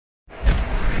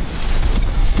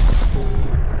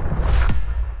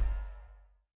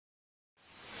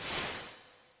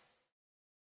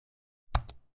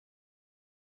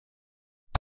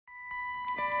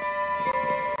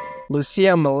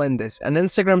Lucia Melendez, an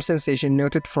Instagram sensation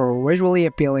noted for visually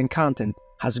appealing content,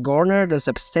 has garnered a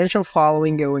substantial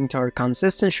following owing to her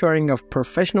consistent sharing of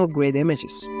professional-grade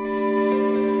images.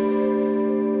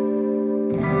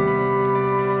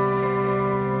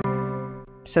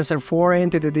 Since her foray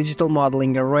into the digital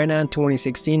modeling arena in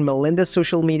 2016, Melendez's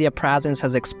social media presence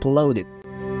has exploded,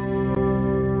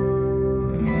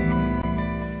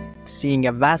 seeing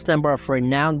a vast number of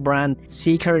renowned brands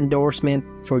seek her endorsement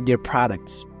for their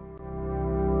products.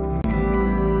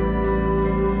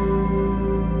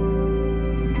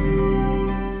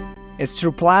 It's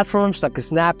through platforms like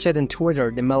Snapchat and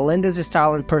Twitter that Melendez's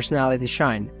style and personality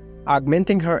shine,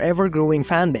 augmenting her ever-growing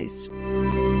fanbase.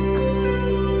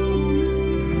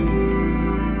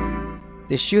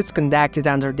 The shoots conducted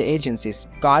under the agency's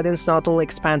guidance not only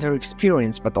expanded her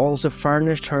experience but also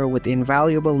furnished her with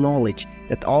invaluable knowledge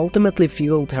that ultimately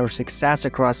fueled her success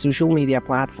across social media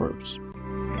platforms.